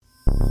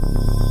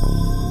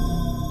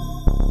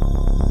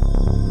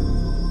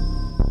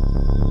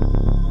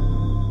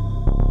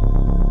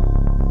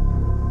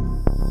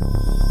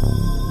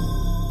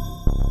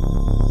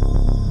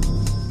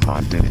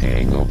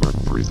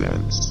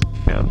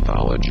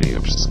Anthology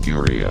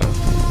Obscuria.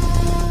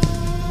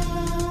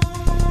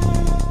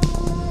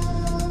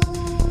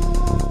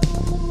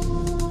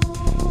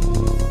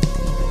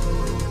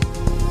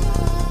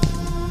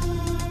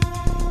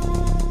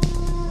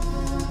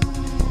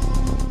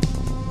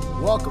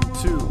 Welcome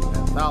to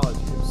Anthology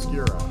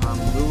Obscura. I'm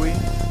Louie,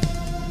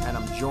 and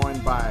I'm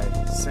joined by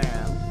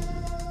Sam.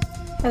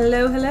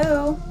 Hello,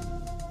 hello.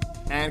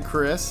 And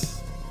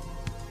Chris.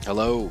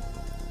 Hello.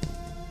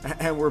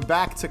 And we're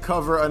back to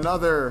cover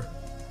another,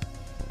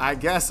 I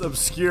guess,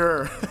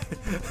 obscure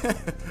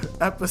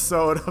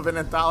episode of an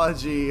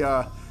anthology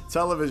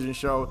television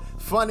show.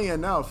 Funny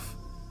enough,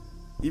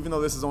 even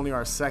though this is only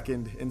our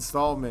second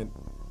installment,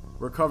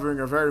 we're covering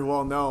a very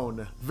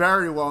well-known,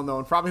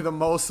 probably the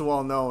most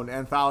well-known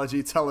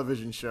anthology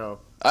television show.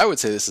 I would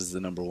say this is the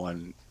number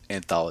one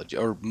anthology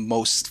or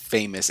most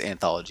famous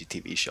anthology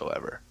TV show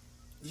ever.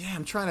 Yeah,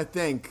 I'm trying to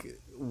think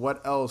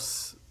what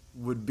else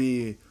would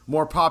be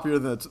more popular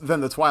than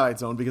the Twilight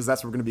Zone, because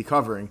that's what we're going to be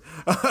covering.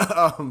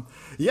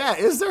 Yeah,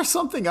 is there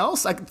something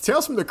else?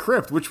 Tales from the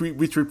Crypt, which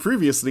we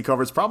previously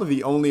covered, is probably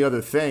the only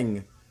other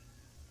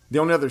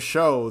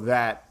show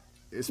that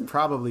is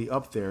probably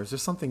up there. Is there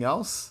something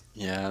else?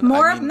 Yeah,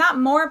 Not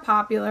more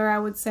popular, I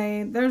would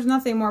say. There's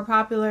nothing more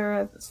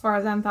popular as far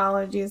as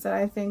anthologies that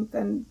I think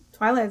than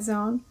Twilight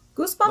Zone.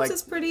 Goosebumps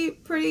is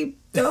pretty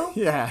dope.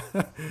 Yeah.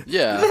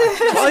 Yeah.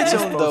 Twilight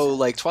Zone,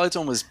 though, Twilight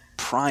Zone was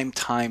prime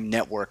time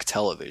network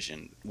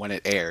television when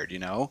it aired, you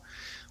know?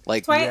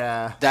 That's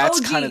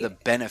OG. kind of the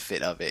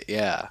benefit of it,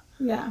 yeah.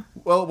 Yeah.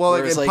 Well,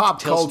 Whereas, in pop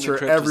Tales from the culture,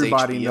 Crypt was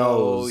everybody HBO,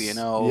 knows. you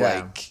know,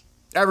 yeah.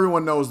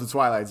 Everyone knows the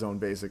Twilight Zone,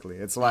 basically.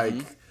 It's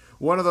like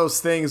one of those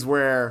things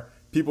where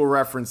people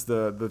reference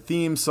the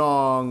theme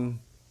song.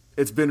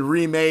 It's been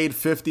remade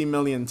 50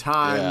 million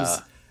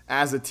times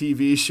as a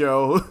TV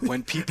show.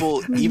 When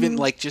people, even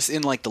just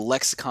in the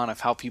lexicon of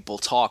how people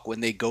talk,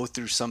 when they go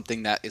through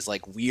something that is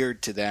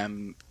weird to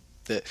them,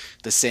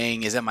 the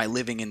saying is, "Am I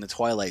living in the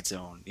Twilight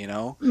Zone?" You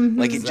know,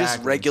 it's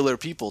just regular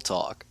people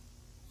talk.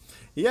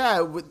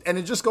 Yeah, and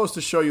it just goes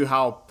to show you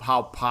how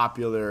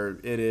popular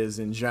it is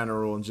in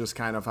general, and just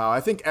kind of how I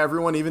think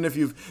everyone, even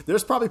if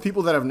there's probably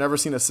people that have never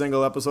seen a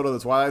single episode of the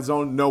Twilight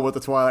Zone, know what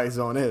the Twilight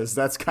Zone is.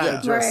 That's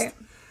kind of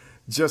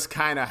just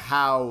kind of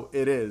how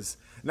it is.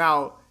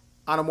 Now,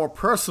 on a more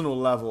personal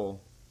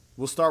level,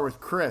 we'll start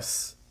with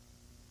Chris.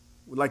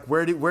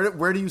 Where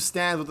do you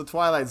stand with the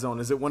Twilight Zone?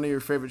 Is it one of your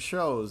favorite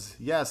shows?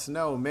 Yes,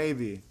 no,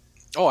 maybe.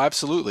 Oh,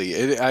 absolutely.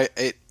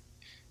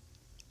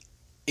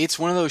 It's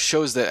one of those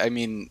shows that,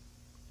 and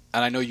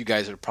I know you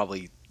guys are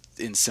probably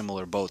in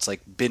similar boats,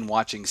 been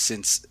watching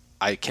since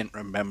I can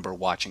remember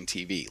watching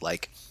TV.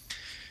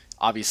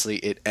 Obviously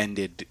it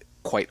ended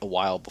quite a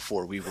while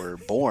before we were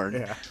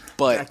born,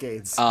 but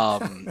decades.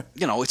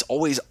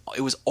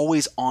 it was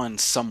always on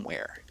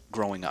somewhere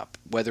growing up,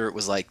 whether it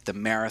was the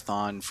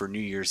marathon for New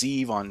Year's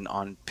Eve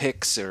on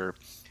Pix or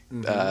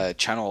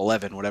Channel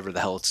 11, whatever the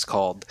hell it's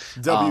called.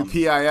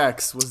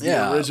 WPIX was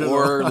the original.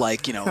 Or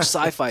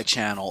Sci-Fi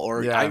Channel,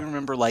 or I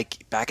remember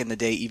back in the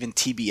day, even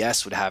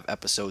TBS would have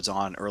episodes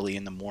on early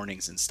in the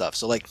mornings and stuff.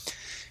 So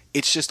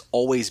it's just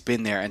always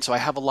been there. And so I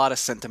have a lot of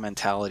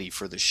sentimentality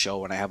for the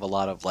show, and I have a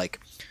lot of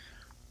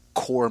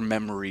core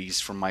memories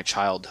from my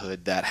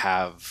childhood that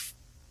have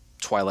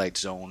Twilight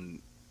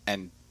Zone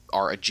and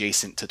are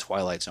adjacent to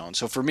Twilight Zone.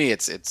 So for me,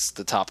 it's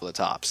the top of the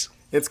tops.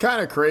 It's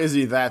kind of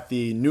crazy that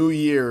the New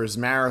Year's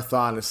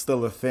marathon is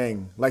still a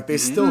thing. They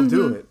still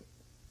do it.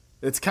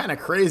 It's kind of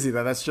crazy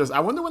that's just...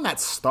 I wonder when that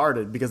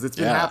started, because it's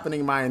been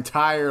happening my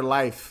entire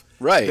life.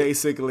 Right.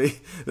 Basically.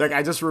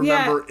 I just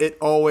remember it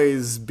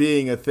always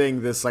being a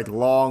thing, this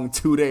long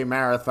 2-day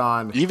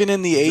marathon. Even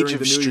in the age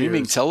of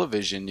streaming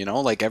television,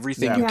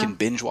 everything, you can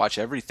binge watch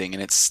everything,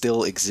 and it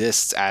still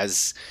exists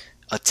as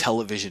a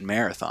television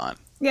marathon.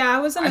 Yeah,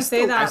 I was going to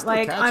say that,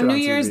 on New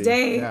Year's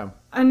Day,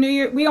 on New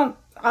Year, we don't,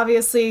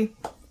 obviously,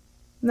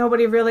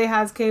 nobody really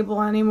has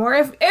cable anymore.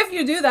 If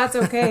you do, that's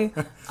okay.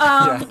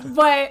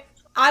 But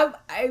I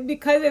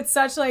because it's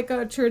such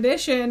a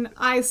tradition,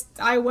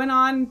 I went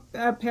on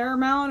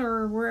Paramount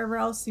or wherever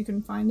else you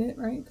can find it,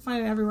 right? You can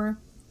find it everywhere.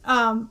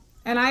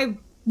 And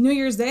New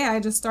Year's Day, I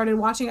just started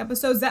watching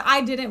episodes that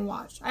I didn't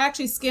watch. I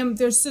actually skimmed,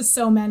 there's just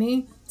so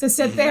many to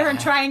sit there and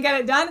try and get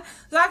it done.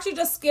 So I actually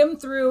just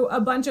skimmed through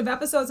a bunch of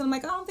episodes, and I'm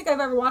I don't think I've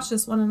ever watched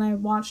this one, and I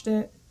watched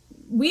it.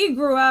 We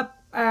grew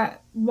up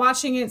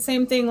watching it,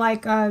 same thing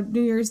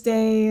New Year's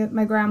Day at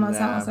my grandma's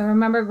house. I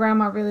remember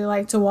grandma really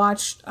liked to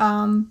watch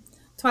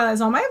Twilight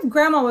Zone. My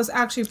grandma was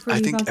actually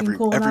pretty fucking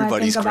cool.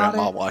 Everybody's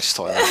grandma watched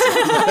Twilight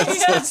Zone.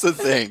 That's the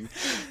thing.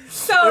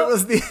 So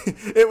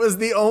it was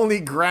the only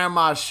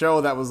grandma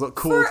show that was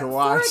cool to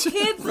watch. For a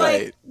kid,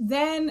 right.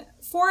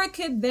 For a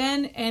kid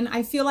then, and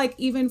I feel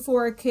even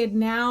for a kid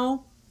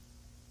now,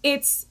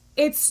 it's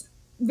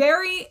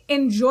very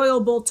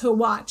enjoyable to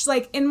watch.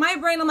 In my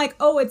brain, I'm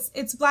oh,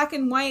 it's black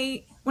and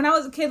white. When I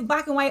was a kid,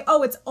 black and white,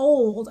 oh, it's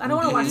old. I don't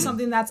want to watch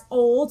something that's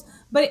old.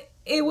 But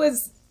it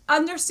was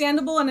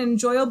understandable and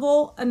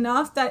enjoyable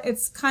enough that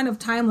it's kind of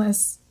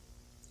timeless.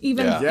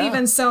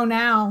 Even so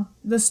now,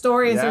 the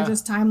stories are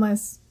just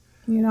timeless.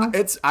 You know,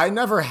 I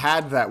never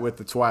had that with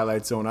the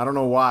Twilight Zone. I don't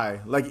know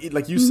why.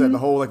 Like you said, the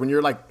whole like when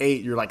you're like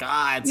 8, you're like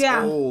it's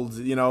old,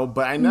 you know.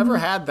 But I never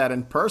had that,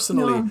 and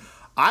personally,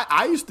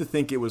 I used to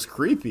think it was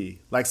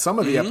creepy. Like some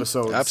of the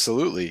episodes,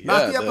 absolutely,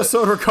 not the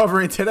episode we're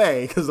covering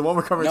today, because the one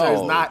we're covering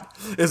today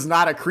is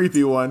not a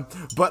creepy one.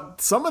 But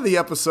some of the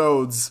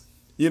episodes,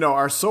 you know,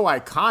 are so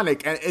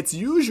iconic, and it's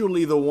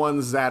usually the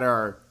ones that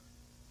are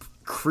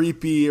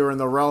creepy or in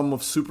the realm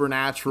of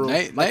supernatural.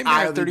 Nightmare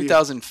at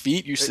 30,000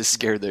 Feet used to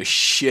scare the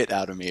shit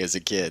out of me as a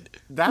kid.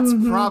 That's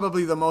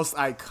probably the most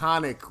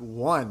iconic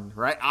one,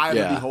 right? Eye of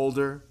the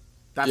Beholder.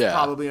 That's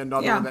probably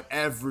another one that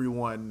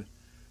everyone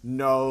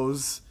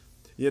knows.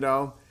 You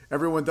know,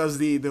 everyone does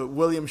the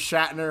William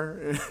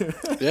Shatner.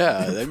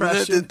 I mean,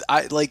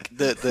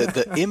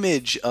 the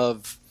image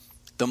of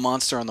the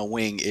monster on the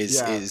wing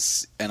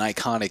is an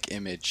iconic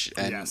image,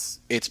 and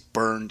it's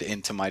burned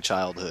into my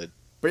childhood.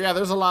 But yeah,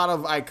 there's a lot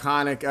of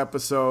iconic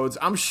episodes.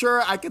 I'm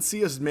sure I could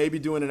see us maybe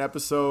doing an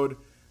episode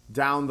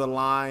down the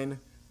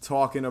line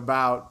talking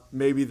about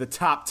maybe the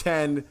top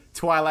 10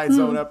 Twilight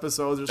Zone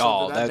episodes or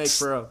something.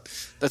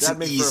 That's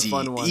an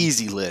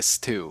easy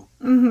list too.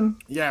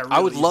 Yeah, really I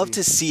would love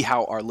to see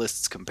how our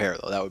lists compare,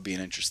 though. That would be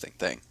an interesting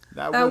thing.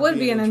 That would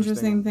be an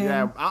interesting thing.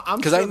 Yeah,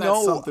 I'm sure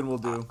that's something we'll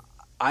do.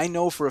 I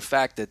know for a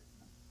fact that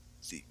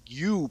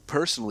you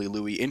personally,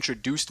 Louis,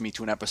 introduced me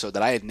to an episode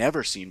that I had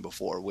never seen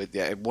before with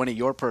one of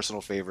your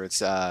personal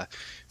favorites,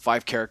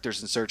 5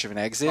 Characters in Search of an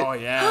Exit. Oh,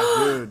 yeah,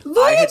 dude.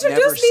 Louis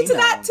introduced me to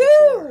that,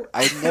 too.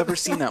 I had never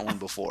seen that one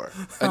before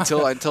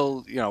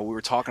until you know, we were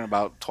talking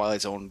about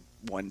Twilight Zone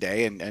one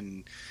day,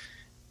 and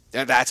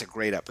that's a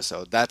great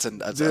episode. That's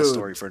a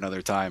story for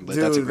another time, but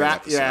that's a great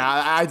episode.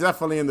 Yeah, I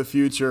definitely in the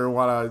future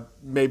want to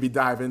maybe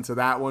dive into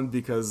that one,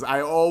 because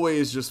I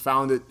always just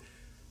found it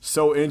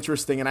so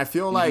interesting, and I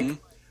feel like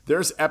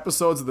there's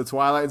episodes of the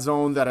Twilight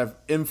Zone that have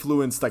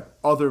influenced like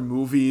other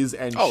movies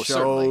and shows.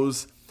 Certainly.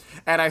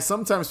 And I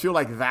sometimes feel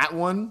like that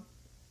one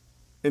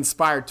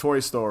inspired Toy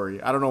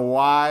Story. I don't know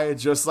why,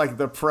 just like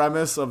the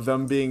premise of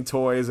them being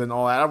toys and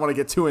all that. I don't want to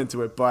get too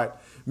into it,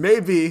 but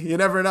maybe, you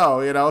never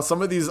know, you know.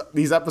 Some of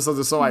these episodes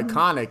are so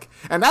iconic.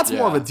 And that's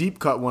more of a deep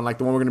cut one, like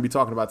the one we're going to be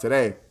talking about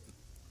today.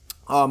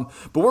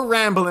 But we're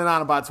rambling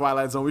on about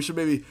Twilight Zone. We should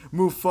maybe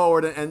move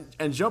forward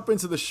and jump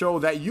into the show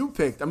that you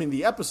picked. I mean,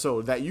 the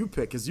episode that you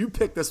picked, because you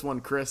picked this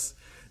one, Chris.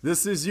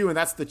 This is you, and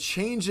that's The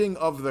Changing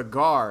of the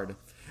Guard.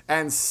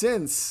 And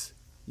since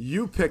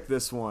you picked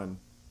this one,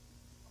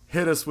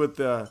 hit us with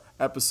the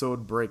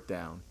episode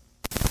breakdown.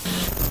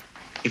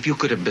 If you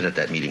could have been at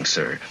that meeting,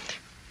 sir,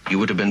 you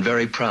would have been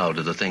very proud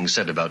of the things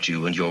said about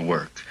you and your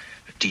work.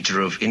 A teacher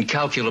of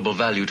incalculable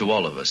value to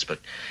all of us, but,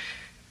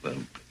 well,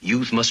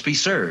 youth must be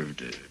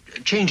served.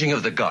 Changing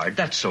of the Guard,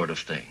 that sort of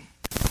thing.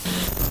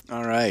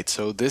 All right,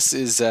 so this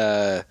is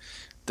The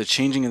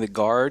Changing of the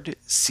Guard,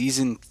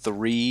 Season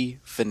 3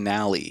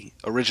 finale.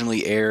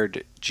 Originally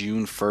aired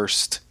June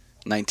 1st,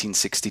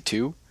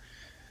 1962.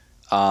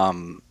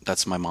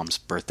 That's my mom's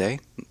birthday,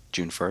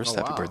 June 1st.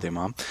 Happy birthday,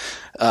 Mom.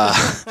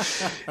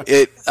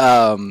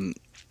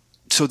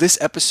 So this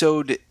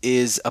episode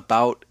is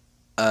about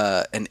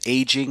an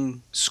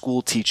aging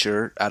school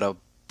teacher at a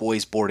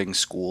boys' boarding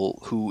school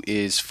who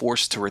is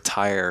forced to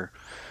retire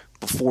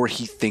before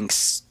he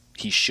thinks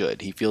he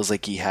should. He feels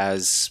like he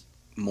has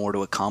more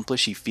to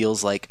accomplish. He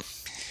feels like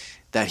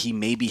that he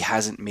maybe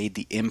hasn't made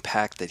the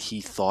impact that he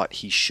thought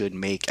he should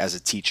make as a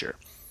teacher.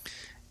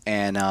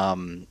 And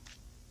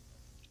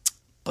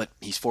but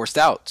he's forced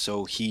out,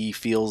 so he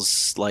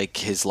feels like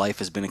his life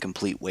has been a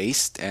complete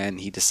waste, and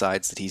he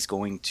decides that he's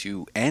going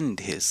to end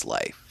his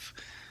life.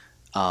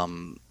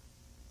 And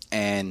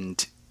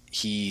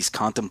he's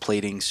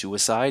contemplating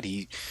suicide.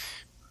 He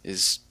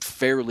is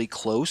fairly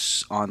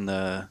close on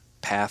the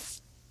path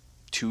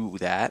to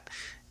that,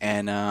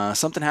 and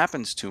something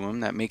happens to him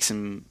that makes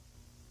him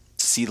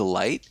see the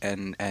light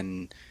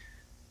and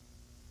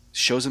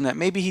shows him that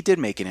maybe he did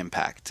make an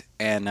impact.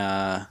 And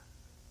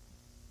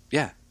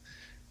yeah,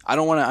 I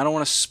don't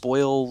want to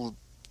spoil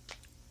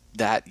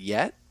that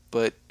yet,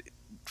 but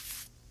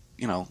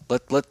you know,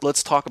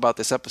 let's talk about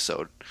this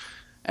episode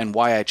and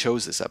why I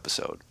chose this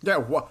episode. Yeah,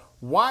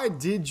 why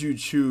did you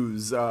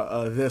choose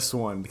this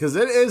one? Because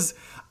it is,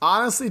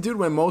 honestly, dude,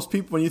 when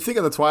you think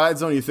of the Twilight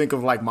Zone, you think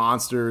of like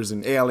monsters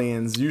and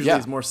aliens. Usually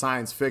it's more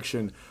science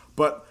fiction.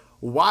 But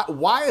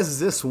why is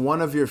this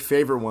one of your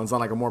favorite ones on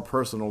like a more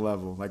personal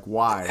level? Like,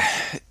 why?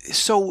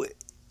 So,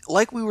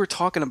 like we were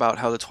talking about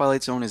how the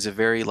Twilight Zone is a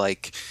very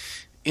like,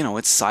 you know,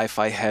 it's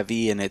sci-fi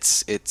heavy, and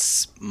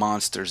it's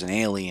monsters and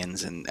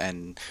aliens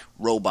and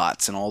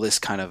robots and all this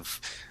kind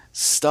of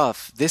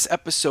stuff. This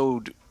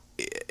episode,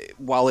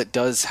 while it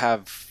does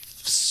have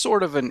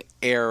sort of an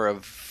air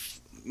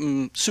of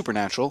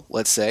supernatural,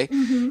 let's say,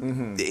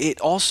 it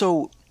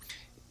also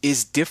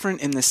is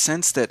different in the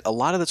sense that a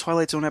lot of the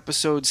Twilight Zone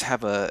episodes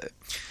have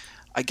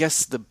I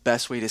guess the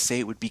best way to say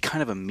it would be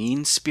kind of a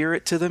mean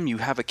spirit to them. You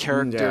have a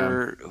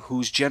character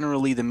who's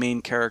generally the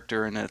main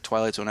character in a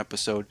Twilight Zone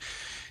episode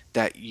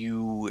that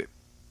you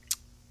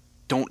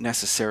don't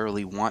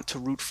necessarily want to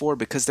root for,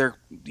 because they're,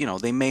 you know,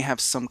 they may have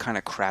some kind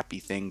of crappy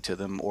thing to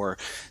them, or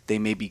they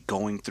may be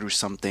going through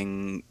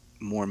something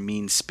more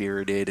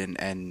mean-spirited,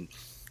 and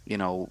you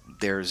know,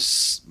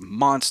 there's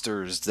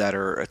monsters that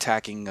are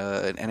attacking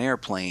an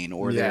airplane,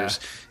 or there's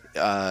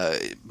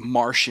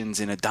Martians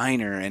in a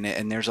diner,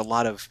 and there's a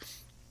lot of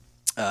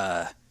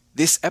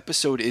this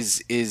episode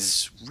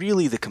is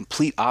really the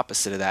complete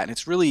opposite of that, and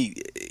it's really,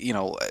 you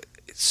know,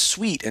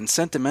 sweet and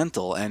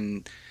sentimental,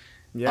 and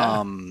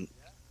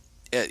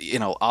you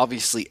know,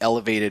 obviously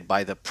elevated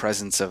by the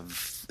presence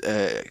of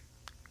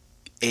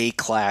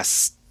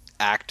A-class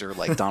actor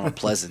like Donald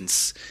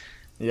Pleasance.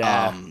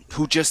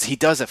 Who he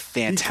does a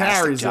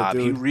fantastic job.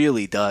 He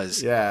really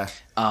does. Yeah.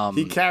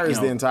 He carries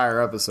the entire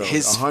episode.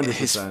 100%.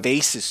 His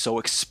face is so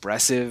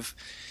expressive.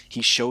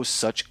 He shows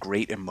such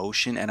great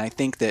emotion, and I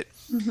think that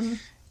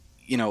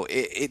you know,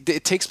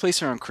 it takes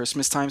place around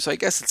Christmas time, so I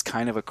guess it's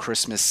kind of a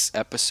Christmas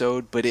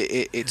episode, but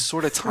it's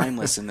sort of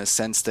timeless in the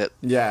sense that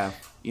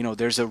you know,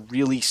 there's a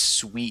really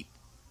sweet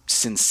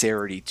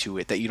sincerity to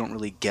it that you don't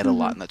really get a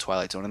lot in the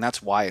Twilight Zone, and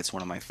that's why it's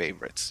one of my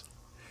favorites.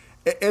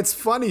 It's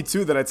funny,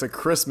 too, that it's a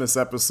Christmas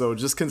episode,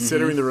 just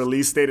considering the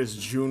release date is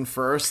June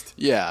 1st.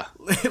 Yeah.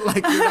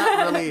 Like, you're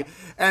not really...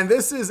 And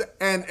this is...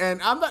 And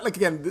I'm not, like,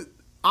 again,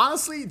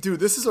 honestly, dude,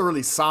 this is a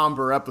really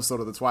somber episode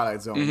of The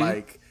Twilight Zone.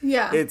 Like,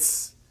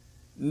 it's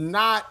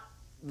not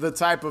the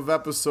type of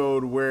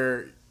episode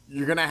where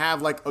you're going to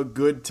have, like, a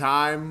good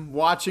time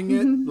watching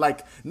it.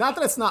 Like, not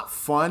that it's not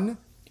fun.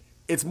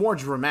 It's more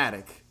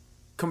dramatic.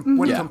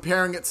 When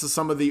comparing it to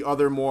some of the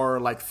other more,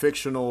 like,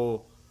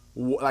 fictional...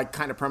 like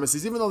kind of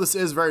premises, even though this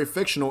is very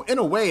fictional, in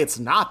a way it's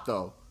not,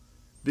 though,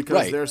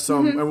 because there's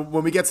some and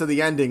when we get to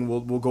the ending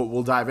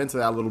we'll dive into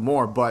that a little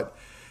more, but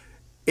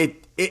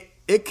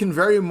it can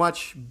very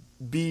much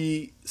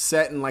be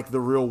set in like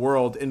the real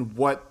world in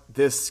what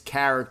this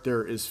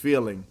character is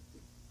feeling.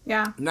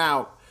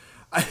 Now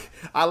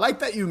I like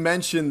that you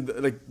mentioned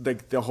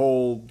like the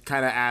whole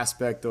kind of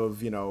aspect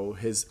of, you know,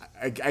 his,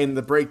 in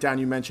the breakdown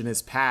you mentioned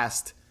his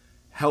past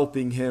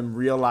helping him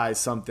realize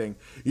something.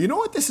 You know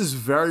what this is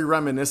very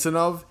reminiscent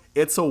of?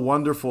 It's a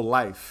Wonderful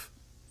Life.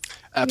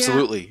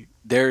 Absolutely.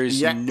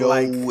 There's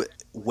no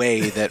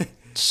way that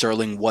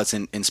Serling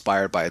wasn't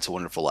inspired by It's a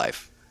Wonderful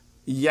Life.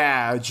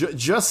 Yeah,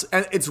 just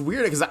and it's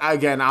weird because,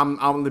 again, I'm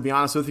going to be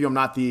honest with you,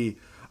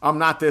 I'm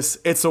not this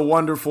It's a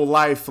Wonderful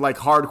Life like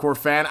hardcore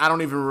fan. I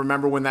don't even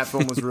remember when that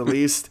film was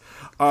released.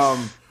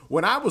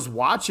 When I was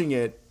watching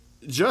it,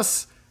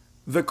 just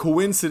the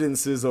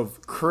coincidences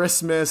of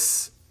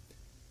Christmas,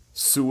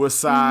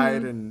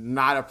 suicide, and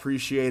not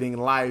appreciating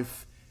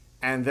life,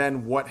 and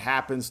then what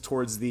happens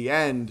towards the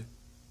end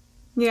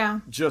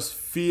just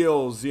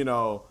feels, you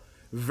know,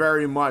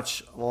 very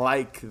much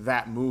like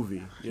that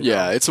movie. You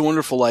know? It's a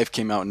Wonderful Life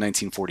came out in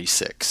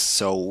 1946,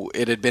 so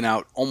it had been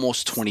out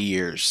almost 20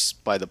 years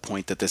by the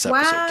point that this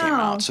episode came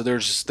out, so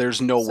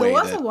there's no way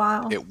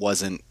that it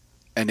wasn't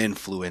an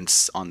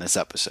influence on this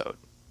episode.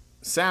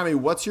 Sammy,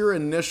 what's your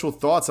initial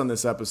thoughts on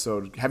this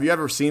episode? Have you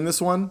ever seen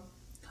this one?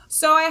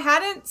 So I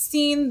hadn't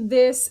seen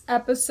this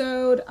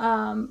episode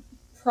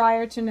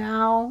prior to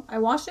now. I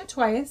watched it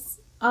twice.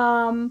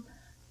 I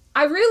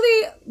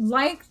really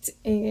liked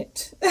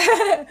it.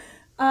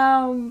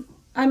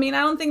 I mean, I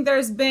don't think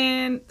there's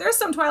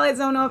some Twilight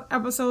Zone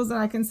episodes that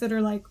I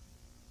consider like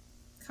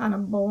kind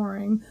of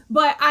boring,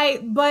 but I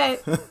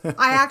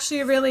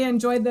actually really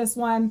enjoyed this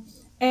one,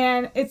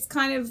 and it's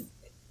kind of,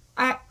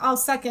 I'll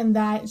second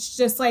that. It's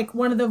just like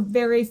one of the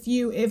very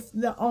few, if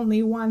the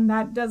only one,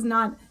 that does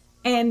not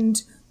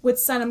end with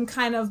some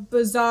kind of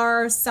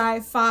bizarre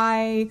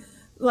sci-fi,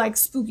 like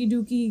spooky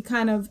dooky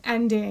kind of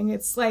ending.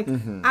 It's like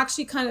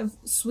actually kind of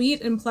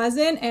sweet and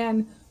pleasant,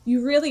 and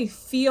you really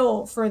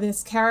feel for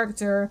this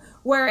character.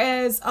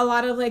 Whereas a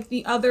lot of like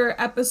the other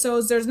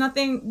episodes, there's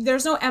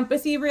no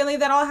empathy really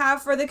that I'll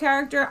have for the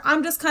character.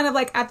 I'm just kind of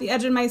like at the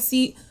edge of my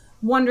seat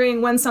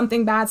wondering when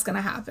something bad's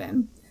gonna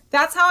happen.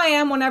 That's how I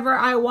am whenever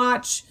I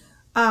watch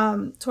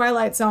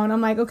Twilight Zone. I'm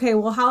like, okay,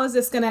 well, how is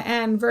this gonna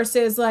end?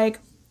 Versus like,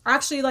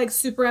 actually like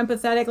super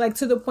empathetic, like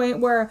to the point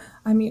where,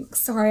 I mean,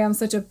 sorry, I'm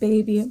such a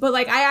baby, but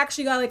like I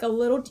actually got like a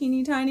little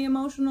teeny tiny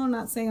emotional. I'm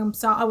not saying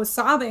I was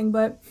sobbing,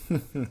 but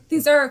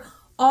these are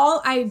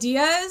all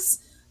ideas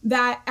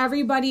that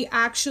everybody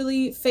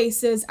actually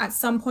faces at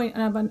some point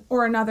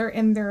or another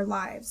in their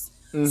lives.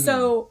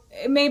 So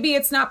maybe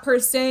it's not per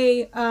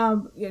se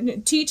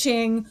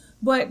teaching,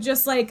 but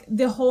just like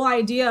the whole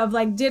idea of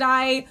like, did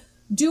I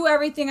do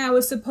everything I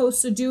was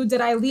supposed to do?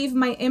 Did I leave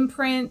my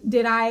imprint?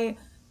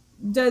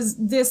 Does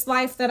this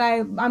life that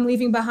I'm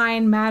leaving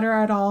behind matter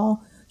at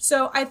all?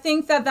 So I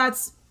think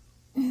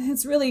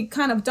it's really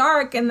kind of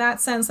dark in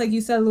that sense. Like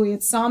you said, Louis,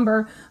 it's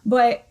somber,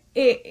 but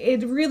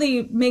it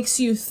really makes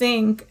you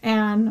think.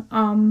 And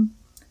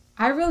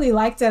I really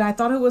liked it. I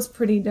thought it was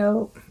pretty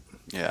dope.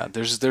 Yeah,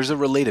 there's a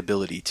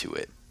relatability to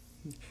it.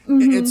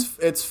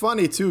 It's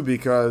funny too,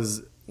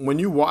 because when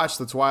you watch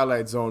The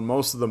Twilight Zone,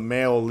 most of the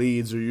male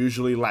leads are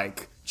usually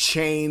like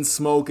chain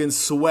smoking,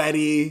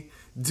 sweaty,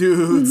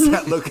 dudes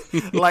that look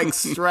like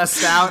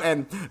stressed out,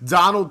 and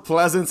Donald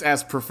Pleasance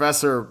as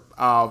Professor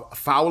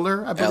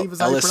Fowler, I believe is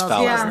how you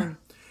pronounce his name.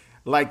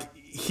 Like,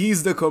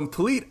 he's the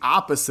complete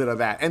opposite of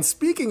that. And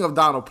speaking of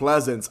Donald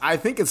Pleasance, I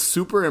think it's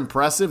super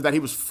impressive that he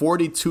was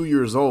 42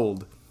 years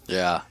old.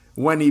 Yeah.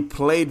 When he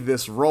played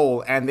this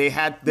role, and they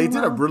did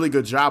a really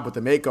good job with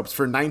the makeups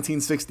for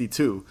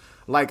 1962.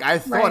 Like, I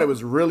thought it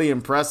was really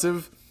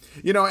impressive.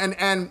 You know,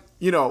 and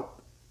you know,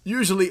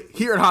 usually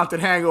here at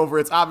Haunted Hangover,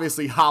 it's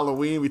obviously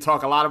Halloween. We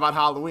talk a lot about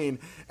Halloween,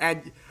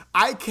 and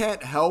I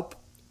can't help,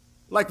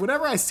 like,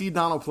 whenever I see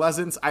Donald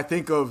Pleasance, I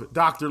think of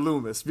Dr.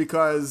 Loomis,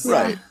 because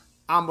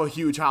I'm a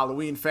huge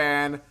Halloween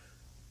fan.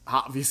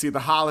 Obviously,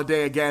 the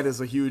holiday, again,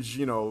 is a huge,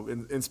 you know,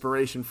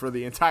 inspiration for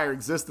the entire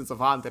existence of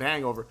Haunted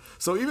Hangover.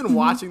 So even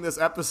watching this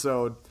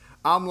episode,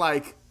 I'm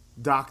like,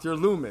 Dr.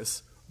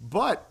 Loomis.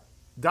 But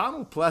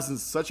Donald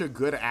Pleasance is such a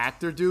good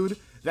actor, dude,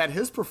 that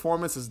his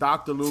performance as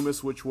Dr.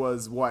 Loomis, which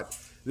was, what,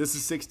 this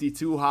is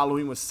 62,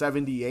 Halloween was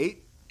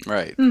 78.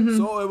 Right.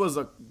 So it was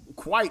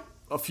quite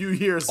a few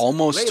years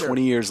almost later.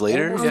 20 years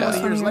later. Almost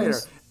 20 years later.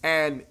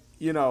 And,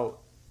 you know,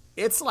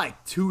 it's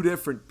like two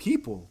different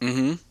people.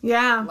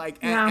 Yeah. Like,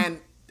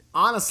 and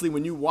honestly,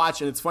 when you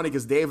watch, and it's funny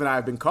because Dave and I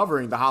have been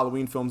covering the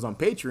Halloween films on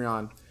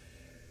Patreon,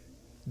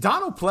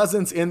 Donald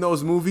Pleasance in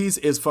those movies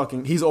is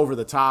fucking, he's over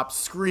the top,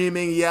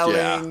 screaming,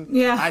 yelling,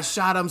 I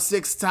shot him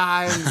 6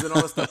 times and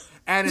all this stuff.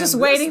 And just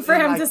waiting for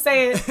him to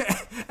say it.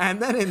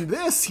 And then in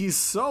this, he's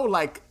so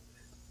like,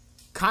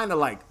 kind of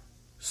like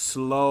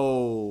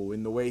slow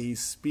in the way he's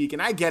speaking.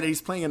 I get it,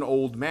 he's playing an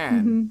old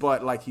man,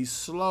 but like he's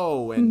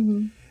slow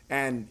and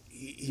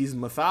he's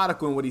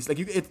methodical in what he's like.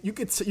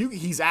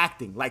 He's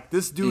acting like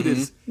this dude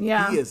is. He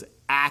is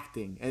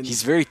acting, and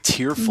he's very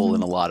tearful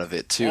in a lot of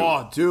it too.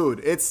 Oh,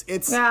 dude, it's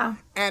and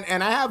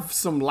I have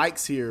some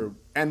likes here,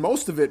 and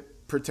most of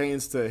it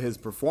pertains to his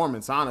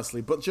performance,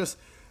 honestly. But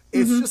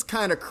it's just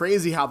kind of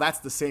crazy how that's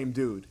the same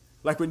dude.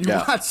 Like when you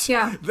watch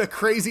the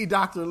crazy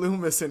Dr.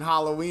 Loomis in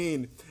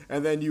Halloween,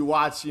 and then you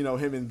watch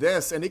him in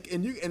this, and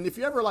if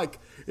you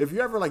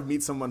ever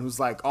meet someone who's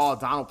like, oh,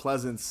 Donald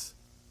Pleasance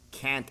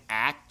can't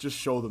act, just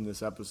show them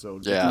this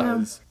episode.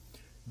 Because,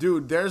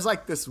 dude, there's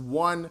like the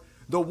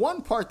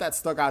one part that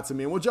stuck out to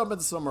me, and we'll jump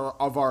into some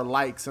of our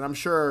likes, and I'm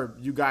sure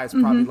you guys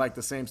probably like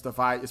the same stuff.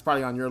 It's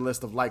probably on your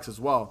list of likes as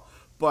well.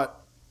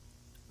 But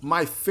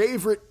my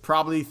favorite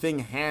probably thing,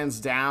 hands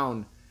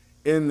down,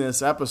 in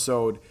this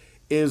episode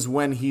is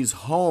when he's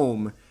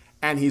home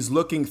and he's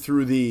looking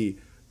through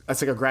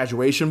it's like a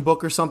graduation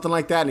book or something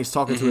like that, and he's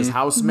talking to his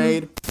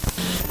housemaid.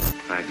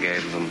 I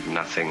gave them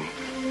nothing.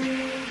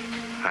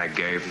 I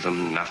gave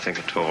them nothing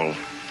at all.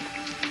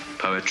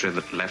 Poetry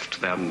that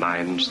left their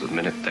minds the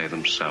minute they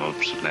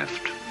themselves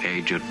left.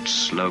 Aged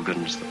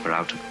slogans that were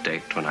out of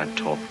date when I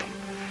taught them.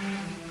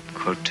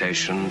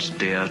 Quotations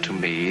dear to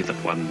me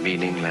that were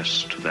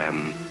meaningless to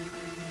them.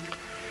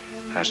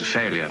 As a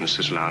failure,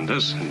 Mrs.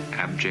 Landers, an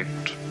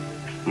abject,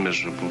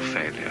 miserable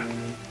failure.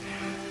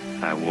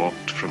 I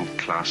walked from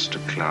class to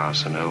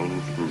class, an old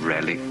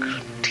relic,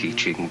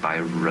 teaching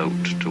by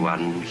rote to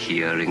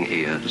unhearing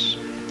ears.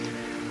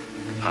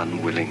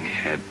 Unwilling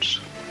heads.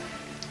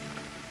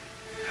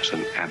 As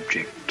an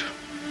abject,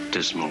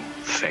 dismal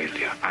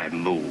failure, I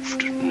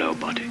moved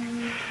nobody.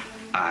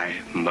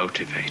 I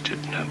motivated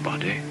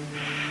nobody.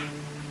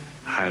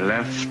 I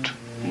left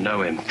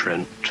no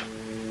imprint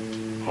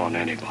on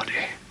anybody.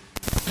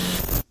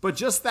 But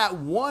just that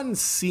one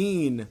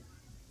scene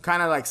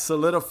kind of like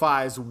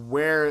solidifies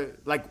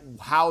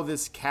how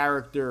this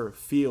character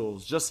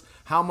feels, just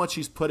how much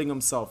he's putting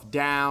himself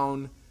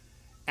down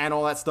and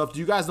all that stuff. Do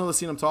you guys know the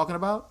scene I'm talking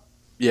about?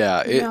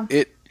 Yeah,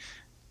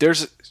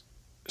 there's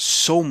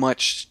so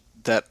much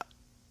that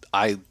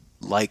I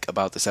like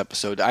about this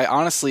episode. I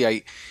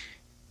honestly,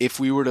 if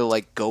we were to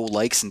like go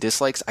likes and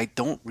dislikes, I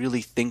don't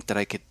really think that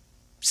I could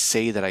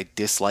say that I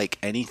dislike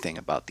anything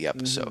about the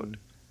episode.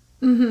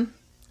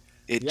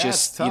 It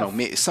just,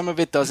 some of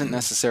it doesn't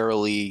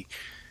necessarily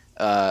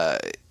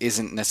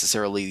isn't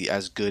necessarily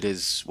as good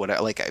as what I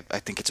like. I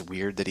think it's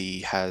weird that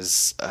he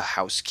has a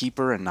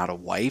housekeeper and not a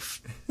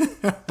wife,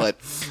 but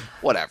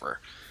whatever.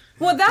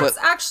 Well,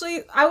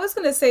 actually, I was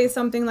going to say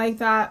something like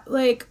that.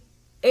 Like,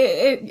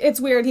 it's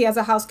weird he has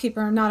a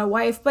housekeeper and not a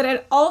wife, but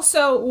it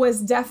also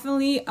was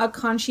definitely a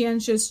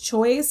conscientious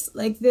choice.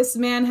 Like, this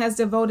man has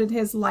devoted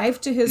his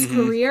life to his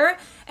career,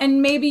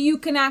 and maybe you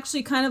can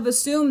actually kind of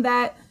assume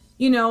that,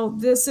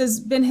 this has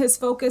been his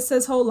focus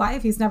his whole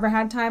life. He's never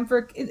had time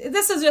for,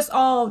 this is just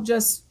all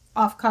just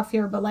off cuff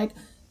here, but like,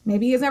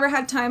 maybe he's never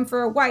had time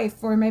for a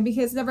wife, or maybe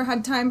he's never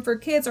had time for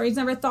kids, or he's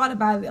never thought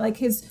about it. Like,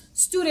 his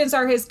students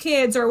are his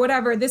kids or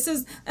whatever. These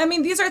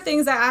are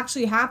things that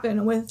actually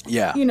happen with,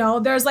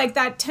 there's like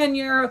that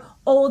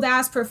 10-year-old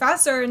ass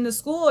professor in the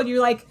school, and you're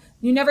like,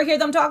 you never hear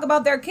them talk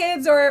about their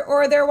kids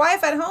or their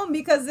wife at home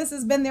because this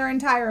has been their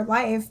entire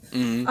life.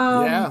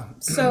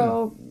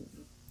 So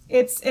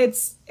it's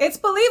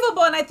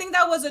believable. And I think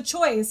that was a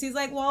choice. He's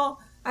like, well,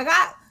 I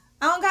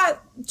don't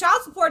got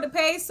child support to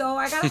pay, so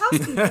I got a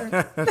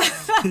housekeeper.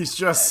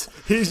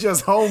 He's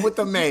just home with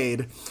the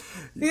maid.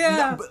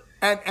 Yeah.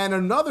 And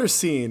another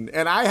scene,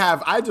 and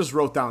I just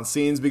wrote down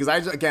scenes because I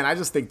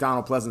just think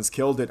Donald Pleasence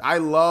killed it. I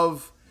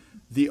love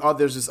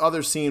there's this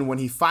other scene when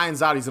he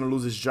finds out he's going to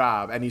lose his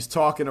job, and he's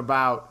talking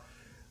about,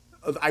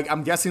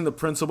 I'm guessing the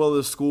principal of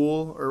the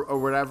school or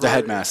whatever. The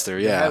headmaster,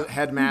 yeah.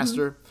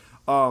 Headmaster.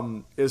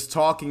 Is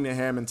talking to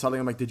him and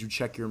telling him, like, did you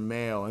check your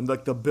mail? And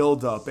like the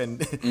buildup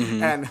and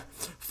and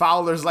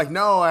Fowler's like,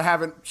 no, I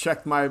haven't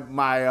checked my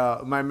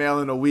mail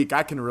in a week.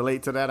 I can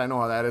relate to that. I know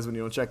how that is when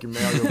you don't check your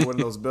mail. You're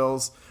avoiding those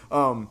bills.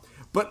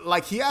 But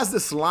like he has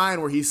this line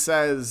where he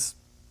says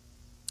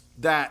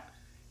that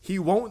he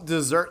won't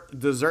desert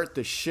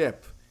the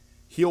ship.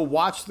 He'll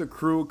watch the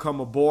crew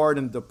come aboard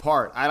and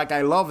depart.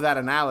 I love that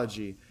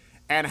analogy,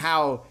 and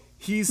how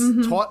he's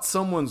taught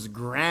someone's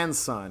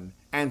grandson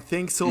and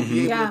thinks he'll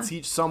be able to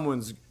teach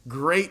someone's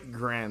great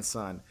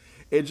grandson.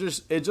 It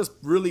just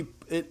really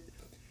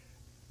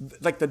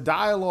like the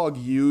dialogue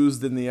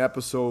used in the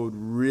episode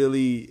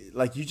really,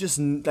 like,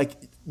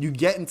 you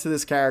get into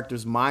this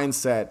character's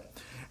mindset,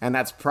 and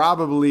that's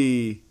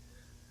probably,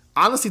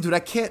 honestly, dude, I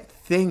can't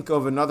think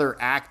of another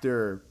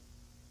actor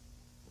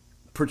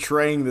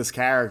portraying this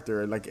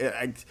character, like,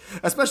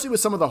 especially with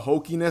some of the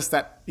hokiness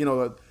that, you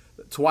know,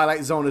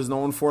 Twilight Zone is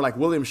known for. Like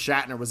William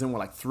Shatner was in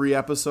 3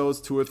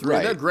 episodes, 2 or 3.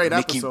 Right. They're great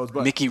episodes.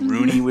 But Mickey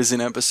Rooney was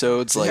in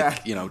episodes,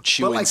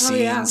 chewing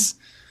scenes.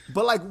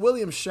 But like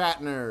William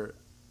Shatner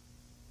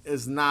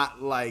is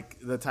not like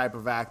the type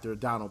of actor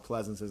Donald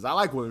Pleasence is. I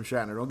like William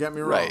Shatner. Don't get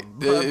me wrong. Right.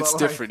 It's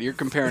different. You're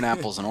comparing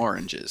apples and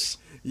oranges.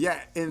 Yeah.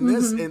 In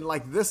this,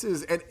 this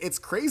is, and it's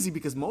crazy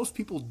because most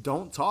people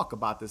don't talk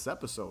about this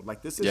episode.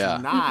 Like this is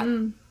not.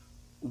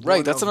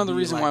 Right, that's another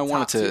reason why I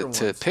wanted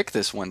to pick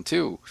this one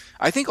too.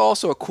 I think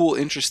also a cool,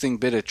 interesting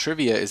bit of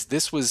trivia is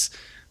this was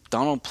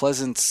Donald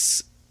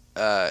Pleasence,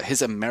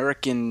 his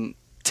American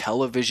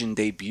television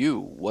debut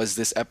was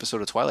this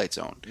episode of Twilight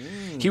Zone.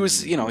 He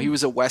was, he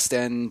was a West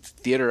End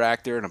theater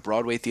actor and a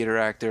Broadway theater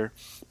actor,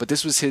 but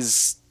this was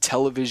his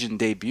television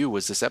debut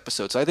was this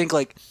episode. So I think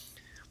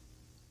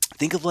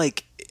think of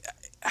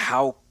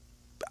how,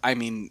 I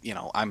mean,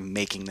 I'm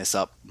making this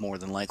up more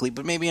than likely,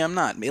 but maybe I'm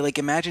not. Like,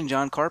 imagine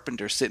John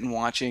Carpenter sitting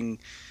watching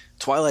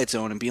Twilight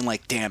Zone and being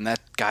like, damn, that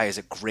guy is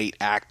a great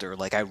actor.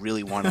 Like, I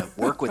really want to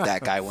work with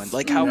that guy.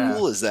 Like, how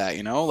cool is that,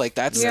 Like,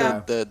 that's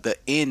the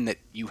in that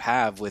you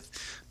have with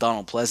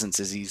Donald Pleasence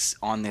is he's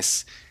on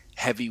this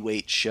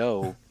heavyweight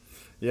show.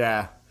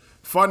 Yeah.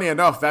 Funny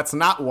enough, that's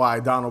not why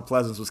Donald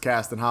Pleasence was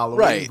cast in Halloween.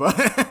 Right. But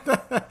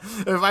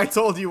if I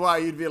told you why,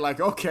 you'd be like,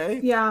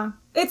 okay. Yeah.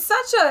 It's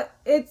such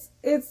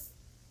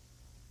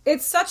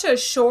a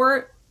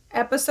short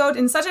episode.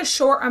 In such a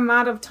short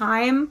amount of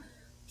time,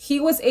 he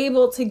was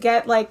able to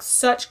get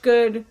such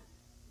good,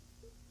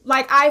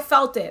 I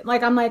felt it.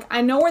 I'm like,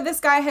 I know where this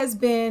guy has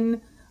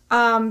been.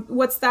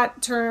 What's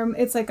that term?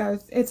 It's like a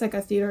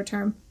theater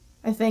term.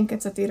 I think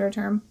it's a theater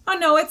term. Oh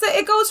no,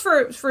 it goes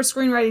for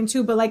screenwriting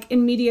too, but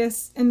in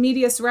medias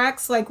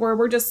res, where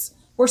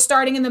we're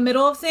starting in the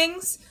middle of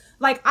things.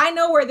 I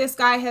know where this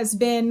guy has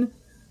been,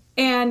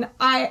 and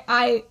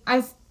I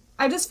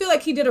just feel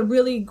like he did a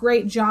really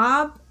great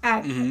job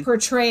at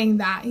portraying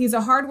that. He's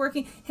a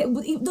hardworking. The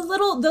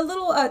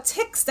little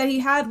tics that he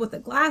had with the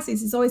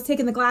glasses. He's always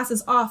taking the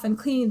glasses off and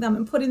cleaning them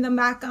and putting them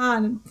back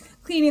on, and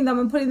cleaning them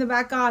and putting them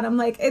back on. I'm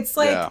like, it's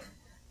like. Yeah.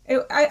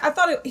 I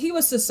thought he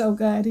was just so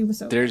good. He was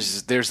so good.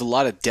 There's a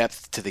lot of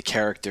depth to the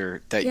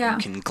character that you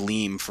can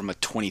glean from a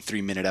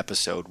 23-minute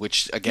episode,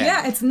 which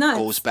again it's nuts.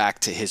 Goes back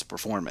to his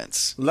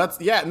performance. Let's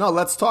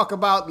talk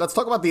about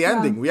the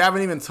ending. We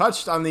haven't even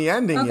touched on the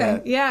ending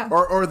yet. Yeah.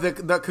 Or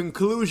the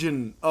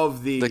conclusion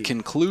of the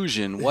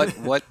conclusion.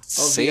 What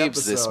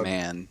saves this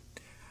man?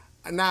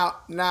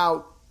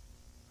 Now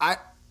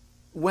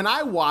when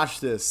I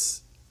watched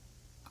this,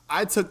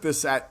 I took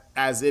this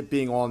as it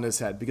being all in his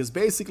head, because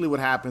basically what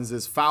happens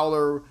is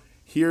Fowler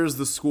hears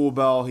the school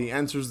bell, he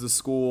enters the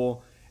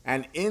school,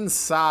 and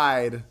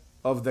inside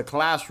of the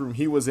classroom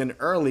he was in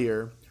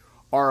earlier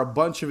are a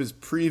bunch of his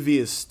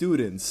previous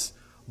students,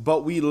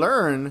 but we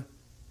learn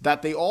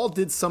that they all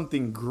did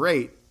something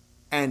great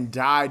and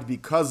died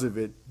because of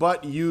it,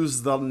 but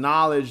used the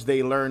knowledge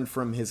they learned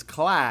from his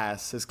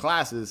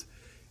classes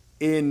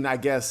in, I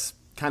guess,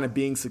 kind of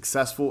being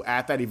successful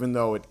at that, even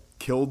though it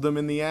killed them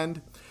in the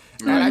end.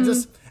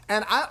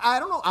 And I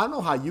don't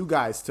know how you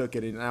guys took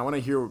it, and I want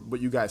to hear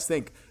what you guys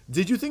think.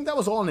 Did you think that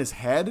was all in his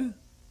head,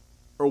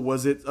 or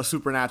was it a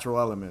supernatural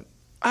element?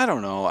 I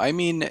don't know. I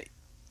mean,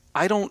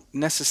 I don't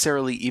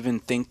necessarily even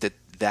think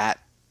that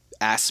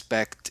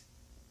aspect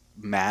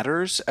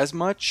matters as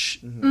much,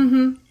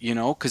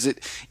 because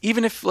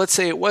even if, let's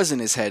say, it was in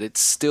his head, it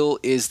still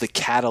is the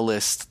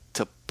catalyst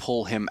to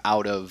pull him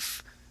out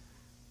of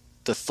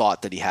the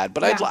thought that he had.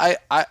 But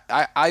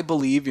I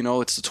believe,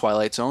 it's the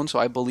Twilight Zone, so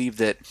I believe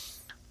that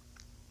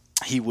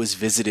he was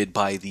visited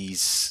by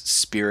these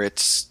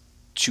spirits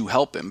to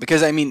help him,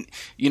 because I mean,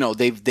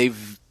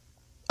 they've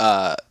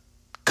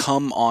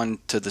come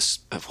onto this.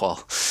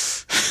 Well,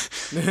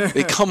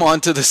 they come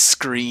onto the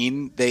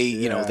screen.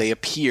 They they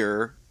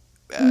appear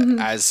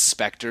as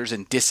specters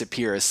and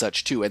disappear as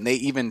such too. And they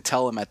even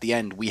tell him at the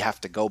end, we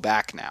have to go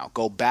back now.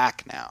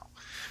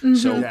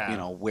 So,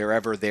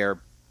 wherever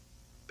their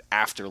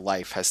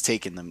afterlife has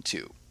taken them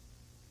to.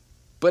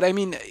 But I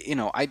mean,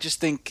 I just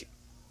think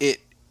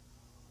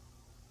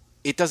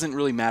it doesn't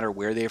really matter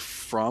where they're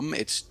from.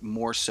 It's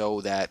more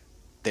so that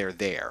they're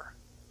there.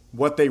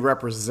 What they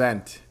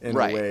represent in a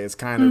way is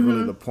kind of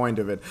really the point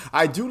of it.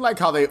 I do like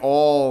how they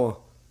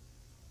all,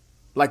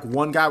 like,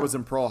 one guy was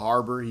in Pearl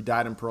Harbor. He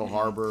died in Pearl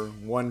Harbor.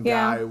 One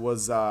guy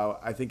was,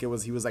 I think he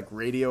was like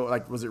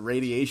was it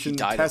radiation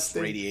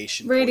testing? He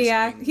died of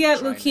radiation. He had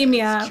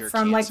leukemia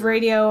from cancer. Like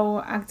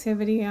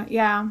radioactivity.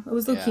 Yeah, it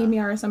was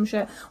leukemia or some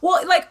shit.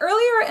 Well, like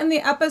earlier in the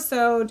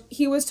episode,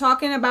 he was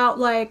talking about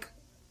like,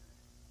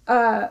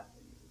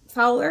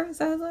 Fowler, is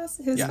that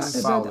his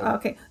last? Fowler.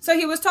 Okay, so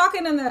he was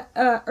talking in the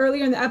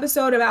earlier in the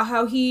episode about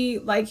how he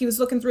was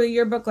looking through the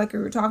yearbook like we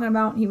were talking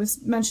about, and he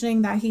was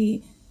mentioning that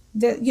he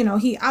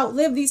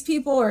outlived these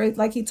people, or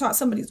like he taught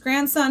somebody's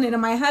grandson. And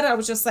in my head, I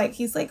was just like,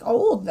 he's like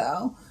old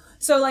though.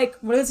 So like,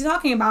 what is he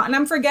talking about? And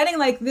I'm forgetting,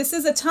 like, this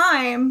is a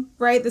time,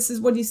 right? This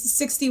is what he's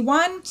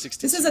 61.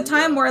 62, this is a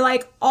time where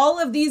like all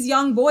of these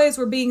young boys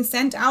were being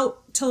sent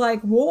out to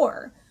like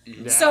war.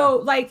 Yeah.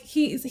 So like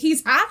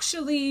he's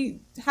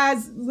actually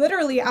has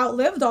literally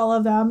outlived all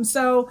of them.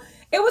 So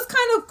it was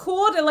kind of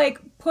cool to like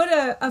put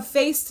a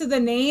face to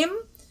the name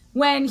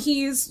when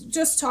he's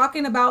just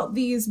talking about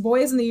these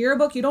boys in the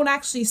yearbook. You don't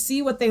actually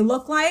see what they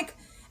look like.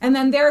 And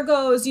then there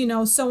goes,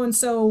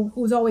 so-and-so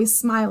who's always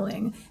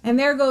smiling. And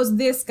there goes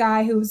this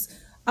guy who's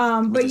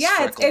but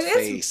yeah, it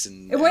is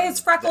his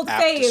freckled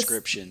face,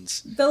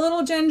 descriptions. The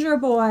little ginger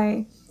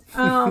boy.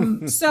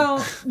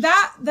 So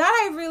that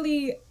I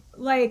really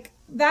like.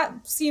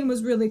 That scene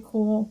was really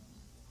cool.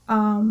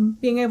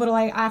 Being able to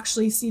like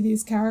actually see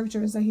these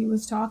characters that he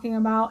was talking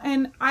about.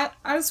 And I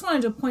just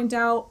wanted to point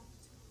out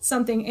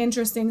something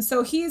interesting.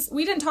 So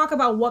we didn't talk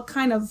about what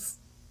kind of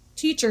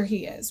teacher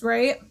he is,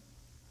 right?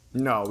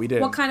 No, we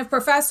didn't. What kind of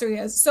professor he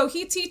is. So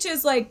he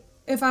teaches, like,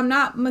 if I'm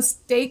not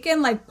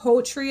mistaken, like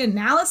poetry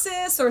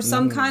analysis or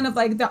some kind of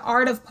like the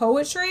art of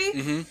poetry.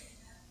 Mm-hmm.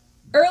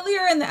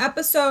 Earlier in the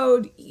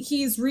episode,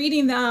 he's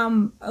reading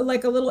them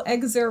like a little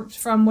excerpt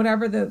from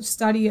whatever the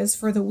study is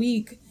for the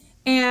week.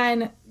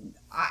 And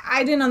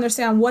I didn't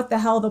understand what the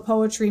hell the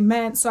poetry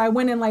meant. So I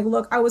went and like,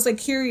 I was like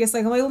curious,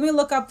 like, let me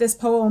look up this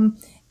poem.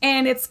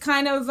 And it's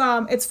kind of,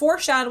 it's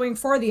foreshadowing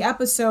for the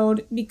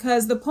episode,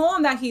 because the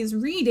poem that he's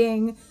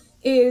reading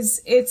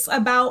it's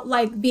about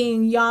like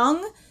being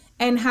young,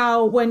 and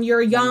how when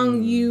you're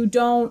young, you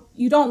don't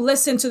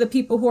listen to the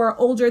people who are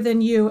older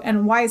than you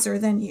and wiser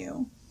than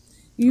you.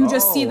 You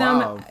just see them.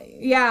 Wow.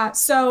 Yeah.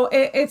 So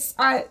the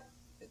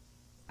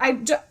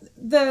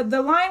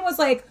line was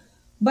like,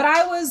 but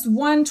I was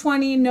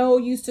 120, no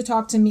used to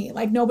talk to me.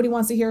 Like nobody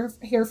wants to hear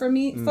from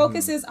me. Mm-hmm.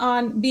 Focuses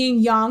on being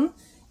young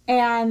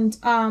and,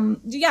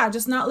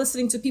 just not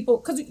listening to people.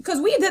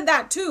 Cause we did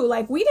that too.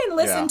 Like we didn't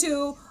listen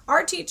to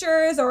our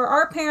teachers or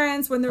our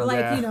parents when they're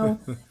like,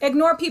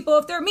 ignore people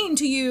if they're mean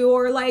to you,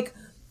 or like,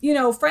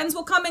 friends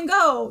will come and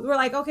go. We're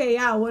like, okay,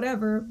 yeah,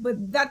 whatever.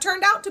 But that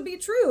turned out to be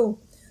true.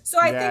 So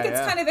I think it's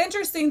kind of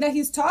interesting that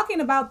he's talking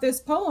about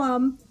this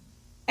poem,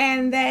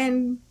 and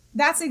then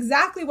that's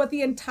exactly what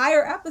the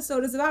entire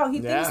episode is about. He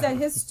thinks that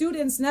his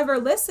students never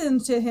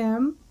listened to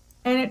him,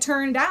 and it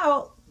turned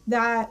out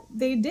that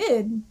they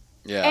did.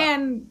 Yeah.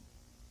 And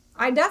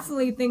I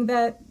definitely think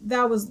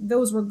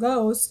those were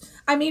ghosts.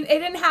 I mean, it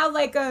didn't have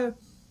like a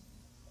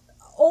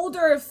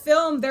older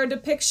film, their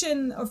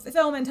depiction of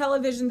film and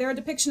television, their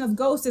depiction of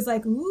ghosts is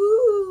like,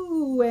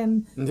 ooh,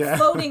 and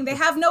floating. They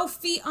have no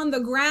feet on the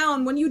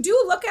ground. When you do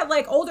look at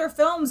like older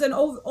films and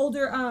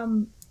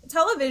older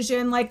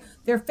television, like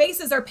their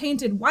faces are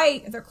painted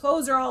white, their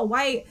clothes are all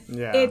white.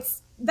 Yeah.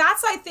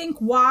 That's I think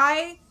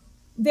why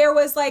there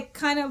was like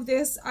kind of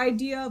this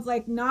idea of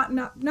like not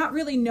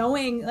really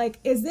knowing, like,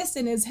 is this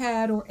in his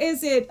head or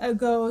is it a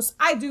ghost?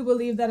 I do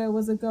believe that it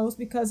was a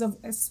ghost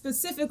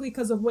specifically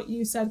because of what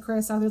you said,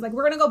 Chris. I was like,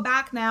 we're gonna go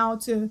back now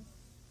to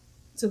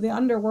the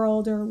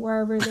underworld or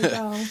wherever they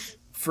go.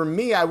 For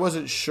me, I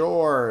wasn't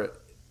sure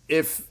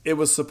if it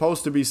was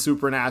supposed to be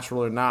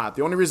supernatural or not.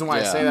 The only reason why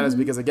I say that is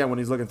because, again, when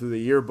he's looking through the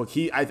yearbook,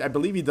 I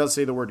believe he does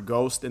say the word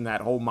ghost in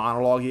that whole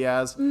monologue he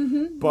has.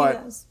 Mm-hmm,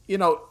 but,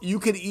 you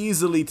could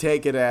easily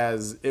take it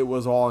as it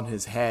was all in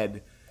his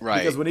head. Right.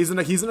 Because when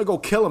he's gonna go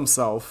kill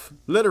himself,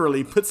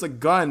 literally puts a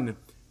gun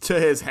to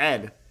his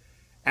head.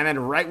 And then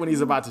right when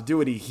he's about to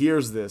do it, he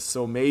hears this.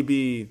 So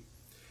maybe,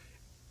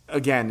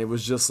 again, it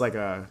was just like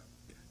a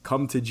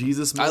come to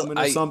Jesus moment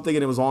or something,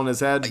 and it was all in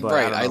his head. But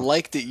right. I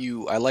like that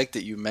you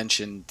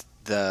mentioned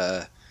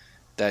that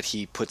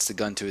he puts the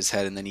gun to his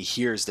head and then he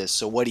hears this.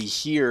 So what he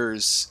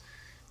hears,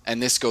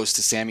 and this goes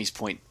to Sammy's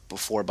point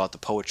before about the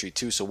poetry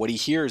too. So what he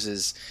hears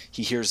is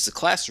the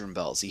classroom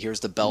bells. He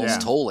hears the bells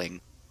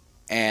tolling.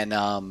 And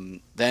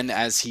then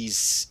as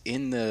he's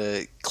in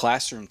the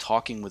classroom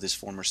talking with his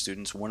former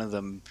students, one of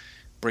them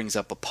brings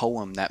up a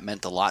poem that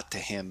meant a lot to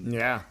him.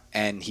 Yeah.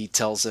 And he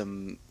tells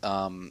him,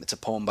 it's a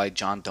poem by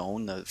John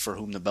Donne, For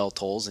Whom the Bell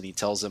Tolls, and he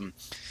tells him,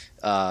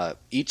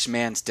 each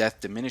man's death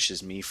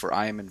diminishes me, for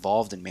I am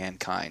involved in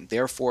mankind.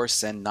 Therefore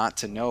send not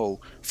to know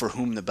for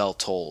whom the bell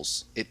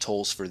tolls. It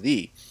tolls for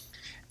thee.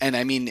 And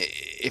I mean,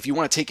 if you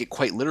want to take it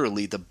quite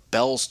literally, the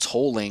bells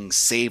tolling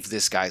saved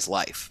this guy's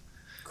life.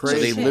 Crazy.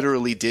 So they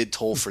literally did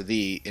toll for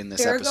thee in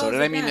this episode.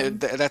 And I mean,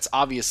 that's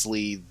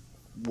obviously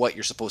what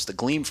you're supposed to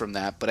glean from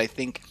that, but I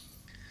think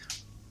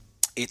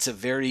it's a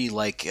very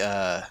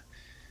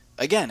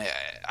again,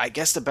 I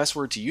guess the best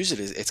word to use it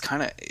is it's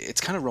kind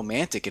of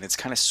romantic, and it's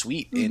kind of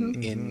sweet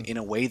in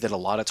a way that a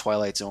lot of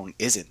Twilight Zone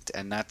isn't,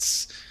 and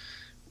that's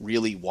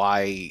really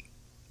why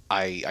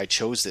I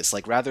chose this.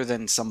 Like, rather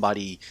than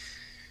somebody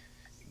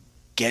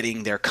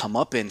getting their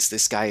comeuppance,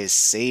 this guy is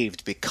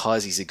saved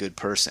because he's a good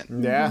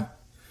person. Yeah.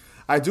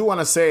 I do want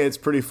to say it's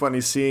pretty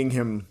funny seeing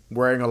him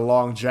wearing a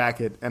long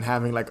jacket and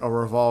having like a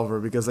revolver,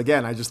 because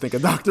again, I just think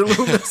of Dr.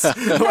 Loomis. In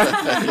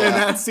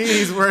that scene,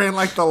 he's wearing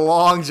like the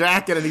long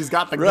jacket and he's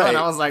got the gun.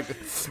 I was like,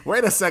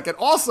 wait a second.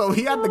 Also,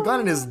 he had the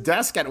gun in his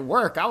desk at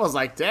work. I was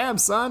like, damn,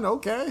 son,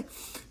 okay.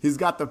 He's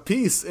got the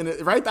piece in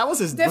it, right? That was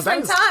his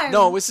different time.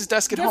 No, it was his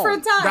desk at home.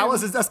 Different time. That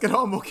was his desk at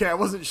home. Okay, I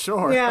wasn't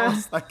sure. Yeah,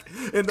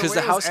 because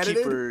the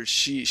housekeeper,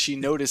 she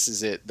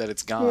notices it that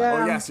it's gone.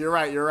 Yeah. Oh yes, you're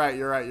right.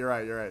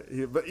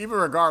 But even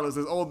regardless,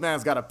 this old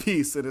man's got a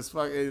piece in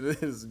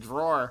his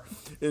drawer.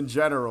 In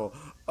general,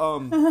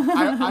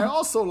 I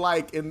also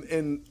like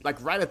in like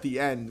right at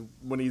the end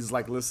when he's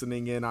like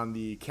listening in on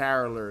the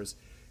carolers.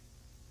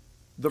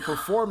 The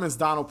performance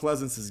Donald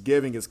Pleasence is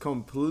giving is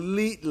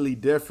completely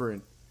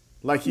different.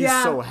 Like, he's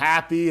so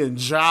happy and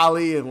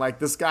jolly, and like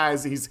this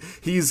guy's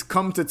he's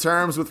come to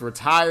terms with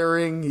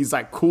retiring. He's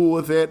like cool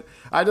with it.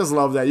 I just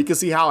love that. You can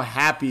see how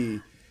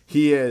happy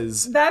he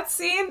is. That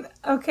scene,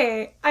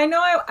 okay, I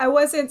know I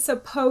wasn't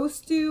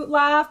supposed to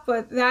laugh,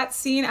 but that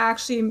scene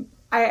actually,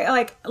 I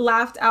like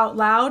laughed out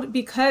loud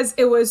because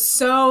it was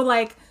so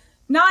like,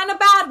 not in a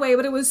bad way,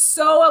 but it was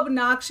so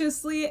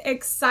obnoxiously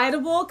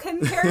excitable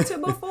compared to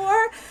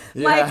before.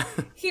 Like,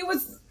 he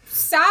was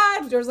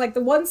sad. There's like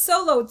the one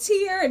solo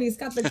tear, and he's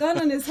got the gun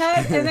on his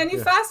head. And then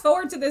you fast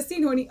forward to this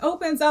scene when he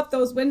opens up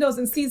those windows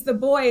and sees the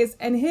boys,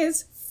 and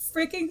his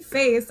freaking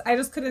face, I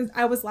just couldn't.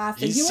 I was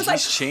laughing. He was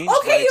like,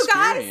 "Okay, you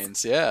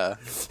guys, yeah,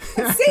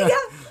 see ya."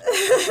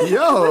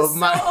 Yo,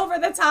 so over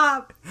the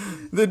top.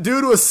 The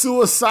dude was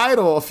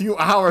suicidal a few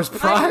hours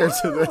prior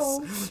to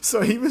this,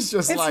 so he was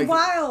just it's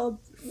wild.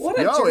 What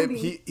a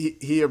journey.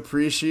 He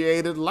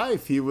appreciated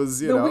life. He was,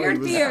 the weird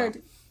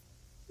beard.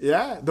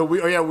 Yeah,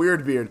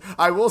 weird beard.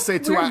 I will say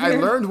too, I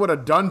learned what a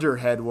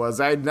dunderhead was.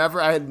 I had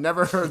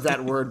never heard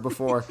that word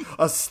before.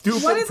 A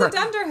stupid. What is a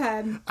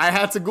dunderhead? I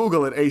had to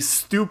Google it. A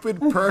stupid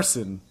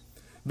person.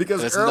 Because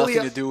it has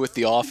nothing to do with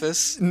The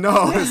Office.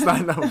 No, it's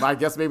not. No, I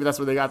guess maybe that's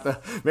where they got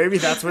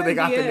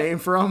the name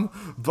from.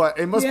 But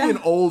it must be an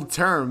old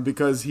term,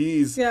 because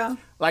he's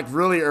like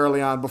really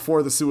early on,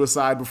 before the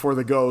suicide, before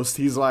the ghost.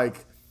 He's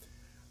like,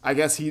 I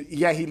guess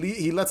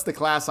he lets the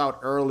class out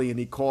early, and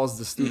he calls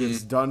the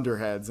students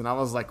dunderheads. And I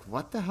was like,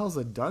 what the hell's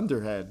a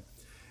dunderhead?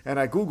 And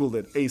I Googled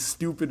it, a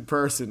stupid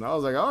person. I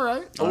was like, all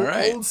right.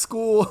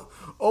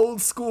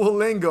 Old school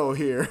lingo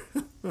here.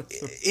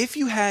 If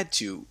you had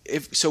to,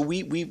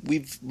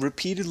 we've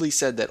repeatedly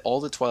said that all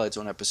the Twilight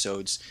Zone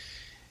episodes,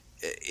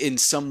 in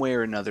some way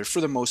or another,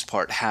 for the most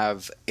part,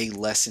 have a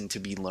lesson to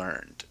be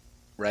learned,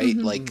 right?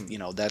 Like,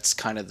 that's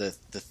kind of the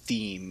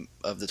theme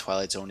of the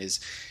Twilight Zone is,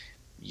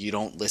 you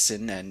don't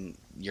listen and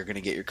you're going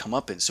to get your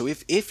comeuppance. So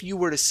if you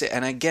were to say,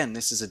 and again,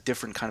 this is a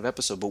different kind of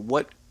episode, but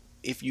what,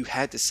 if you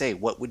had to say,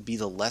 what would be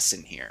the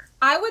lesson here?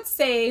 I would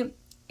say,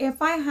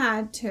 if I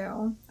had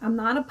to, I'm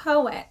not a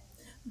poet,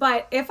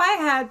 but if I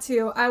had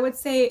to, I would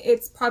say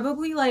it's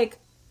probably like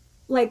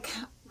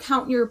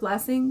count your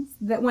blessings.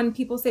 That when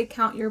people say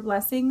count your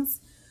blessings,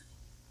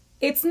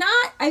 it's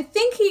not, I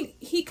think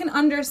he can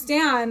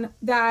understand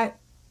that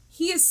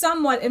he is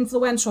somewhat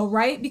influential,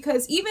 right?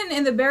 Because even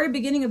in the very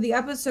beginning of the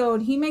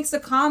episode, he makes a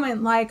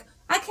comment like,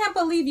 I can't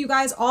believe you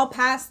guys all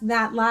passed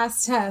that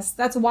last test.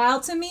 That's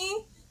wild to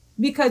me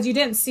because you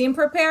didn't seem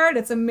prepared.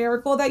 It's a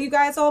miracle that you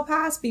guys all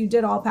passed, but you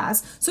did all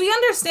pass. So he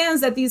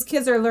understands that these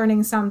kids are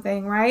learning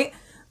something, right?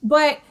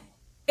 But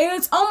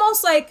it's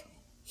almost like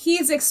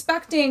he's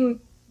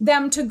expecting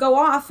them to go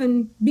off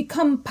and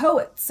become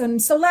poets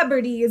and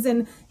celebrities,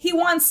 and he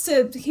wants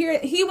to hear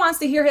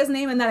his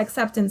name in that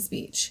acceptance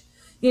speech.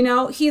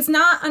 He's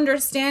not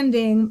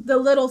understanding the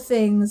little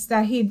things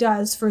that he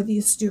does for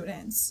these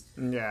students.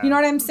 Yeah. You know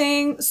what I'm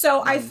saying?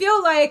 So I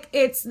feel like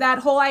it's that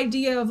whole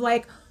idea of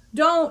like,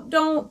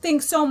 don't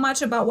think so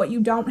much about what you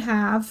don't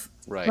have,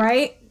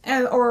 right?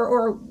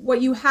 Or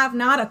what you have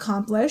not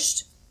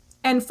accomplished,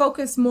 and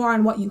focus more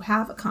on what you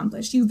have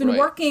accomplished. You've been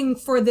working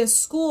for this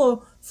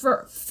school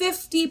for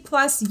 50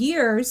 plus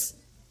years,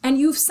 and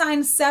you've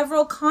signed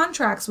several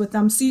contracts with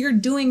them, so you're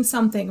doing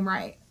something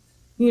right.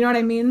 You know what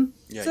I mean?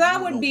 Yeah, so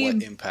that would be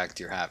what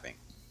impact you're having.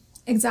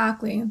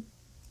 Exactly.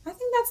 I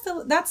think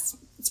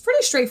it's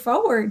pretty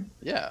straightforward.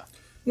 Yeah.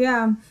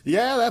 Yeah.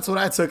 Yeah, that's what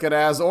I took it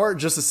as. Or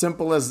just as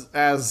simple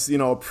as you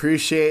know,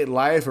 appreciate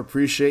life,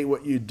 appreciate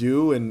what you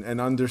do,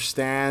 and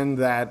understand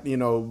that, you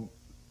know,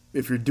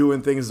 if you're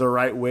doing things the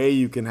right way,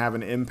 you can have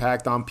an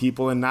impact on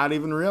people and not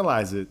even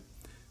realize it.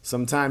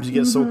 Sometimes you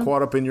get so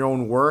caught up in your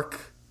own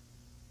work,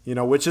 you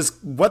know, which is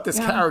what this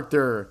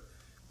character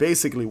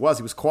basically was.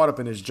 He was caught up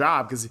in his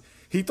job because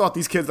he thought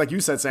these kids, like you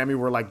said, Sammy,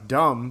 were like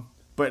dumb,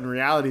 but in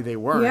reality they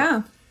weren't.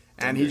 Yeah.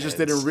 And he just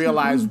didn't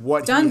realize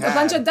what he had. A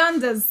bunch of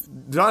dundas.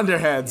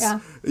 Dunderheads.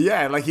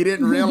 Yeah, like he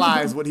didn't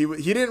realize what he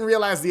didn't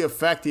realize the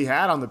effect he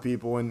had on the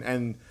people,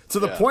 and to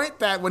the point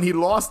that when he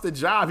lost the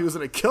job, he was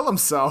going to kill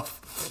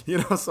himself. You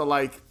know, so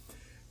like,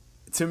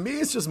 to me,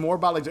 it's just more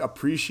about like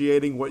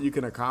appreciating what you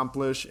can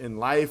accomplish in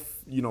life,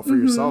 you know, for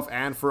yourself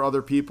and for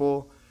other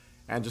people,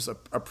 and just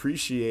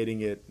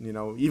appreciating it, you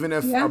know, even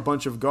if a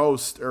bunch of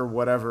ghosts or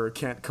whatever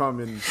can't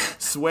come and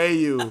sway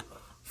you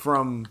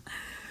from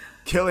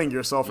killing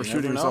yourself or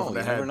shooting yourself in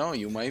the head. You never know.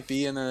 You might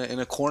be in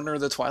a corner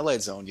of the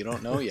Twilight Zone. You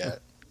don't know yet.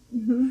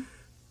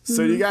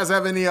 So, do you guys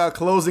have any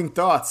closing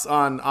thoughts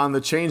on the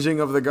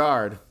changing of the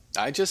guard?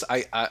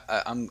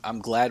 I'm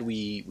glad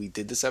we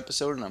did this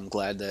episode, and I'm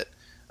glad that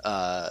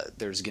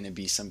there's going to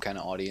be some kind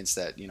of audience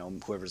that, you know,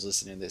 whoever's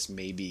listening to this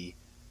maybe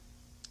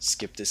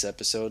skipped this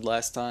episode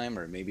last time,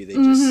 or maybe they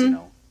just, you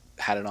know,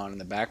 had it on in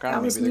the background.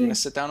 Or maybe they're going to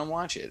sit down and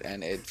watch it.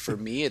 And for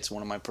me, it's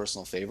one of my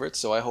personal favorites.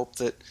 So I hope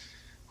that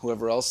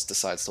whoever else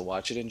decides to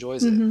watch it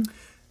enjoys it.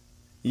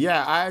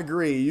 Yeah, I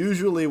agree.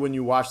 Usually when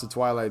you watch The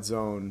Twilight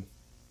Zone,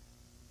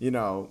 you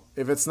know,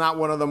 if it's not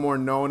one of the more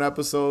known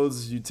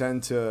episodes, you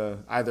tend to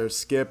either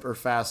skip or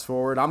fast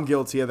forward. I'm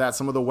guilty of that.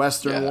 Some of the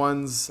Western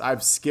ones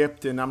I've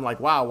skipped, and I'm like,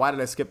 wow, why did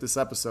I skip this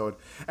episode?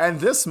 And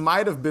this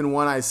might have been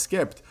one I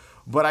skipped,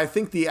 but I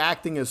think the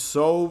acting is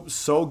so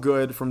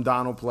good from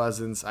Donald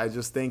Pleasence. I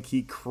just think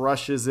he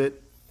crushes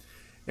it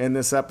in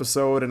this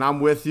episode, and I'm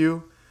with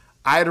you.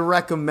 I'd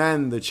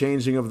recommend The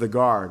Changing of the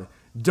Guard.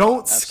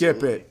 Don't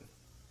skip it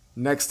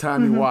next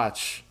time you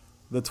watch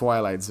The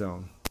Twilight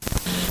Zone.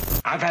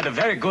 I've had a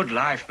very good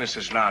life,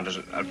 Mrs. Landers.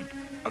 A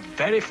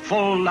very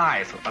full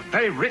life, a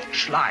very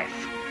rich life.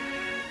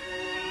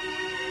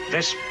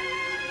 This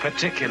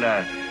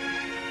particular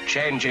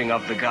changing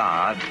of the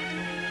guard,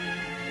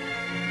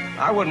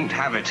 I wouldn't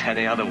have it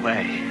any other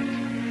way.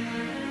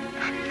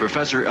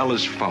 Professor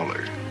Ellis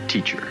Fowler,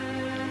 teacher,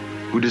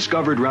 who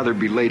discovered rather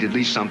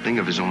belatedly something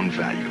of his own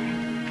value.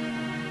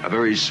 A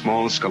very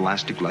small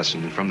scholastic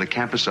lesson from the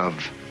campus of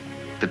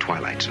The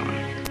Twilight Zone.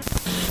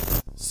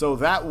 So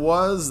that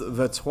was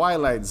The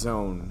Twilight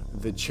Zone,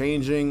 The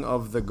Changing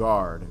of the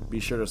Guard. Be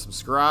sure to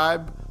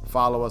subscribe,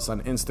 follow us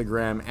on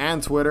Instagram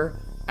and Twitter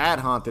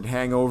 @Haunted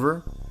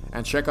Hangover,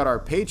 and check out our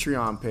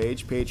Patreon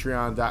page,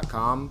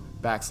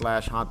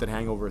 patreon.com/Haunted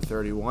Hangover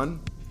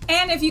 31.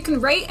 And if you can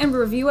rate and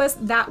review us,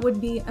 that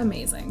would be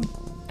amazing.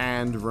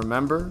 And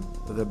remember,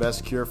 the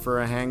best cure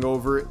for a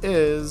hangover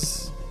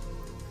is...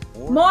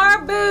 more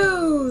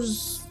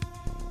booze!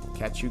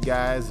 Catch you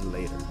guys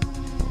later.